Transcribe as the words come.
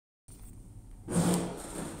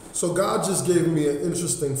So God just gave me an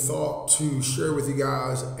interesting thought to share with you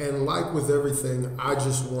guys. And like with everything, I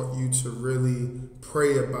just want you to really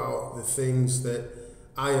pray about the things that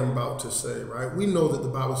I am about to say, right? We know that the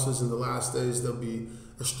Bible says in the last days there'll be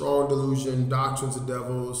a strong delusion, doctrines of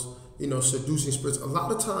devils, seducing spirits. A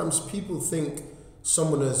lot of times people think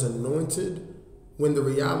someone is anointed when the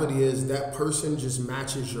reality is that person just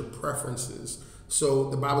matches your preferences. So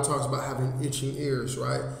the Bible talks about having itching ears,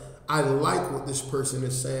 right? I like what this person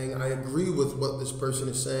is saying. I agree with what this person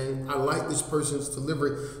is saying. I like this person's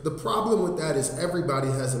delivery. The problem with that is everybody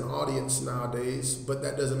has an audience nowadays, but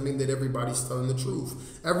that doesn't mean that everybody's telling the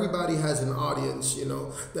truth. Everybody has an audience, the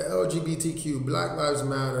LGBTQ, Black Lives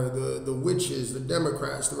Matter, the witches, the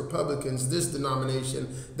Democrats, the Republicans, this denomination,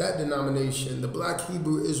 that denomination, the Black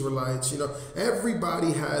Hebrew Israelites,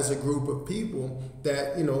 everybody has a group of people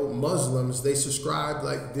that, Muslims, they subscribe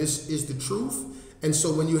like this is the truth. And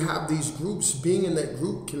so when you have these groups, being in that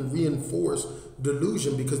group can reinforce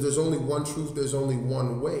delusion because there's only one truth, there's only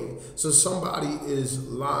one way. So somebody is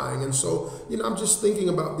lying. And so, I'm just thinking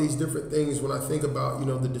about these different things when I think about,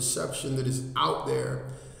 the deception that is out there.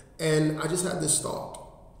 And I just had this thought,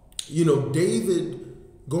 David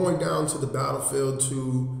going down to the battlefield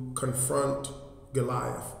to confront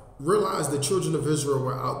Goliath. Realize the children of Israel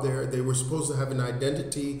were out there. They were supposed to have an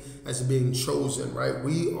identity as being chosen, right?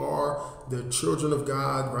 We are the children of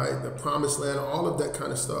God, right? The promised land, all of that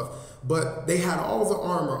kind of stuff. But they had all the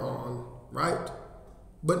armor on, right?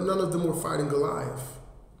 But none of them were fighting Goliath.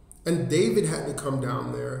 And David had to come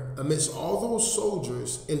down there amidst all those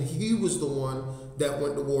soldiers, and he was the one that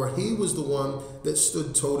went to war. He was the one that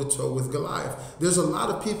stood toe-to-toe with Goliath. There's a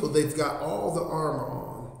lot of people, they've got all the armor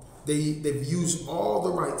on. They've used all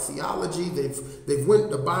the right theology. They've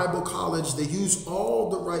went to Bible college. They use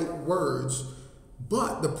all the right words.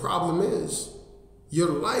 But the problem is your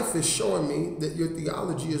life is showing me that your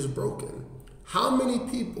theology is broken. How many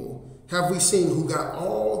people have we seen who got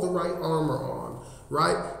all the right armor on,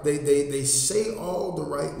 right? They say all the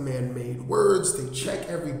right man-made words. They check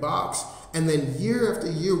every box. And then year after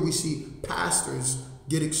year, we see pastors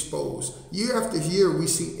get exposed. Year after year, we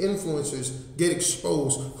see influencers get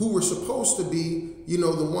exposed who were supposed to be,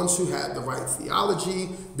 the ones who had the right theology.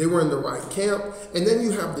 They were in the right camp. And then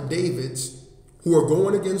you have the Davids who are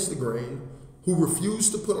going against the grain, who refuse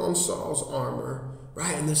to put on Saul's armor,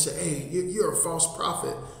 right? And they say, hey, you're a false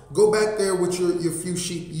prophet. Go back there with your few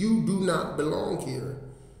sheep. You do not belong here,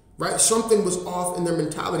 right? Something was off in their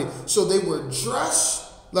mentality. So they were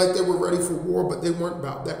dressed like they were ready for war, but they weren't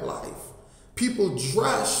about that life. People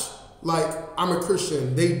dress like I'm a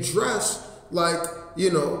Christian. They dress like,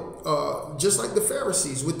 just like the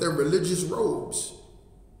Pharisees with their religious robes,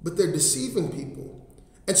 but they're deceiving people.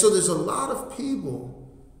 And so there's a lot of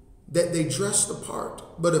people that they dress the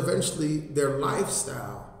part, but eventually their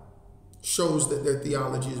lifestyle shows that their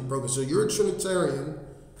theology is broken. So you're a Trinitarian,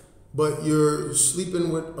 but you're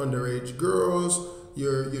sleeping with underage girls.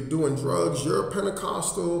 You're doing drugs. You're a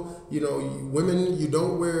Pentecostal. Women, you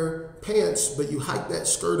don't wear pants, but you hike that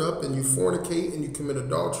skirt up and you fornicate and you commit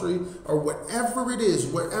adultery or whatever it is,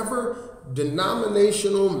 whatever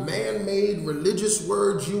denominational, man-made religious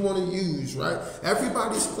words you want to use, right?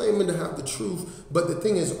 Everybody's claiming to have the truth, but the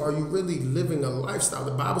thing is, are you really living a lifestyle?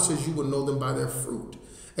 The Bible says you will know them by their fruit.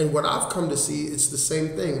 And what I've come to see, it's the same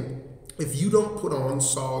thing. If you don't put on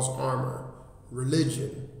Saul's armor,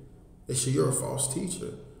 religion, they say you're a false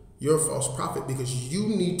teacher. You're a false prophet because you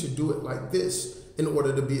need to do it like this in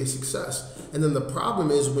order to be a success. And then the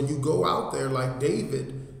problem is when you go out there like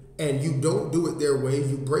David and you don't do it their way,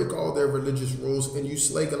 you break all their religious rules and you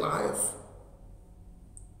slay Goliath.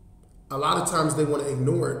 A lot of times they want to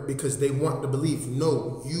ignore it because they want to believe,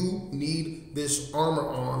 no, you need this armor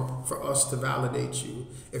on for us to validate you.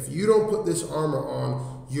 If you don't put this armor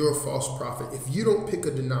on, you're a false prophet. If you don't pick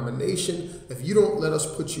a denomination, if you don't let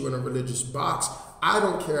us put you in a religious box, I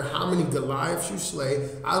don't care how many Goliaths you slay.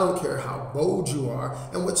 I don't care how bold you are.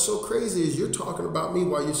 And what's so crazy is you're talking about me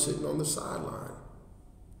while you're sitting on the sideline.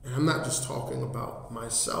 And I'm not just talking about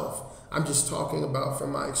myself. I'm just talking about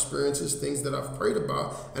from my experiences, things that I've prayed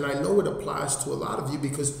about. And I know it applies to a lot of you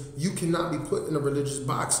because you cannot be put in a religious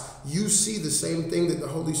box. You see the same thing that the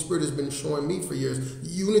Holy Spirit has been showing me for years.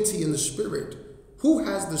 Unity in the Spirit. Who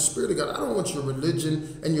has the Spirit of God? I don't want your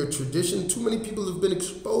religion and your tradition. Too many people have been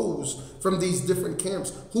exposed from these different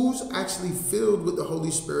camps. Who's actually filled with the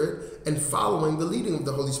Holy Spirit and following the leading of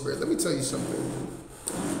the Holy Spirit? Let me tell you something.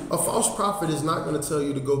 A false prophet is not going to tell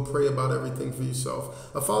you to go pray about everything for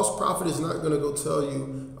yourself. A false prophet is not going to go tell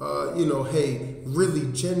you, hey,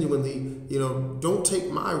 really, genuinely, don't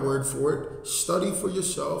take my word for it. Study for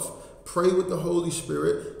yourself. Pray with the Holy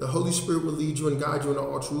Spirit. The Holy Spirit will lead you and guide you into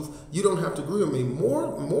all truth. You don't have to agree with me.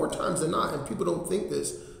 More times than not, and people don't think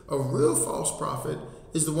this, a real false prophet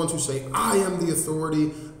is the ones who say, I am the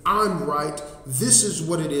authority, I'm right, this is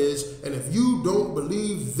what it is, and if you don't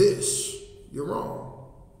believe this, you're wrong.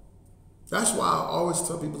 That's why I always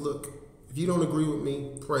tell people, look, if you don't agree with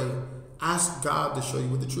me, pray. Ask God to show you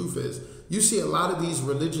what the truth is. You see a lot of these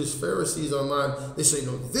religious Pharisees online, they say,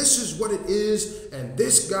 no, this is what it is, and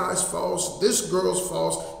this guy's false, this girl's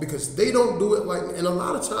false, because they don't do it like me. And a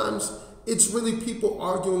lot of times, it's really people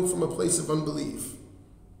arguing from a place of unbelief.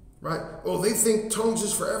 Right? Oh, they think tongues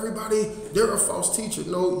is for everybody. They're a false teacher.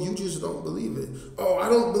 No, you just don't believe it. Oh, I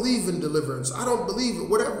don't believe in deliverance. I don't believe it.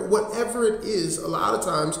 Whatever it is, a lot of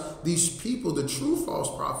times these people, the true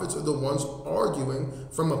false prophets, are the ones arguing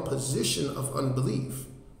from a position of unbelief.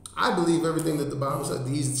 I believe everything that the Bible said.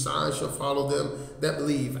 These signs shall follow them that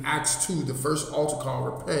believe. Acts 2, the first altar call,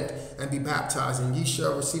 repent and be baptized, and ye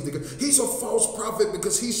shall receive the gift. He's a false prophet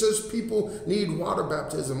because he says people need water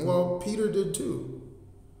baptism. Well, Peter did too.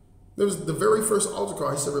 There was the very first altar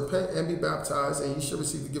call. He said, repent and be baptized, and you shall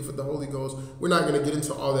receive the gift of the Holy Ghost. We're not going to get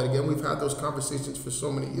into all that again. We've had those conversations for so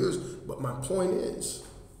many years. But my point is,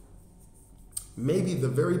 maybe the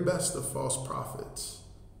very best of false prophets,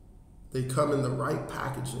 they come in the right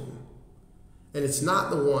packaging. And it's not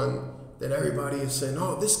the one that everybody is saying,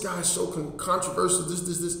 oh, this guy's so controversial,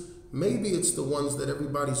 this. Maybe it's the ones that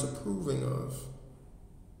everybody's approving of.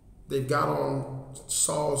 They've got on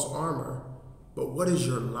Saul's armor. But what does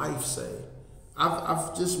your life say?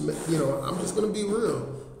 I'm just going to be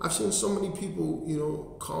real. I've seen so many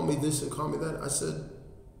people, call me this and call me that. I said,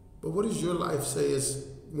 but what does your life say is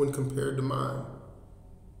when compared to mine?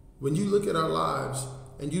 When you look at our lives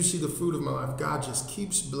and you see the fruit of my life, God just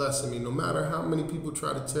keeps blessing me. No matter how many people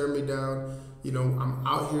try to tear me down, I'm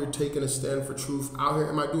out here taking a stand for truth. Out here,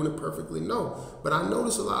 am I doing it perfectly? No. But I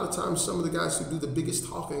notice a lot of times some of the guys who do the biggest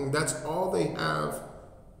talking, that's all they have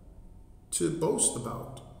to boast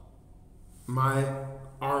about. My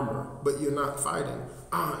armor, but you're not fighting.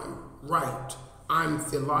 I'm right. I'm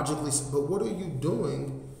theologically, but what are you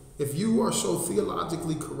doing if you are so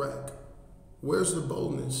theologically correct? Where's the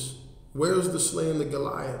boldness? Where's the slaying the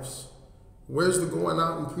Goliaths? Where's the going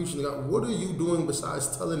out and preaching to God? What are you doing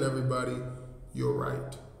besides telling everybody you're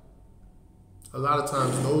right? A lot of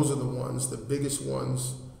times those are the ones, the biggest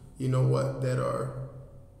ones, that are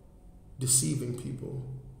deceiving people.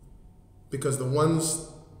 Because the ones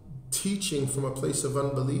teaching from a place of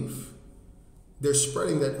unbelief, they're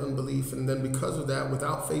spreading that unbelief. And then because of that,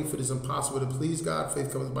 without faith, it is impossible to please God.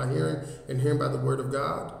 Faith comes by hearing, and hearing by the word of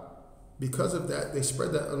God. Because of that, they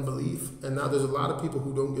spread that unbelief. And now there's a lot of people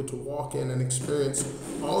who don't get to walk in and experience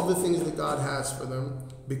all the things that God has for them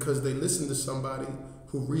because they listened to somebody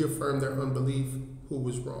who reaffirmed their unbelief, who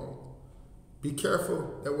was wrong. Be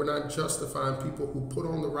careful that we're not justifying people who put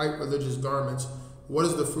on the right religious garments. What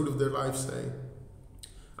does the fruit of their life say?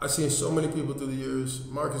 I've seen so many people through the years.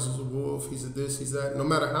 Marcus is a wolf. He's a this, he's that. No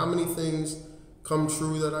matter how many things come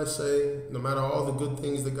true that I say, no matter all the good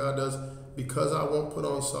things that God does, because I won't put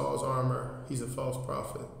on Saul's armor, he's a false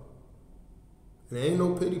prophet. And there ain't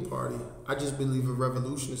no pity party. I just believe a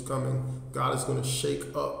revolution is coming. God is going to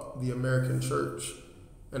shake up the American church.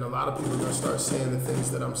 And a lot of people are going to start saying the things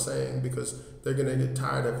that I'm saying because they're going to get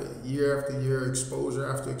tired of it. Year after year, exposure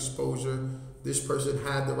after exposure. This person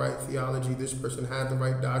had the right theology. This person had the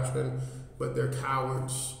right doctrine, but they're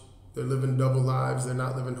cowards. They're living double lives. They're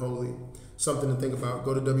not living holy. Something to think about.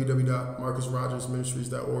 Go to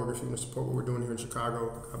www.marcusrogersministries.org if you want to support what we're doing here in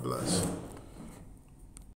Chicago. God bless.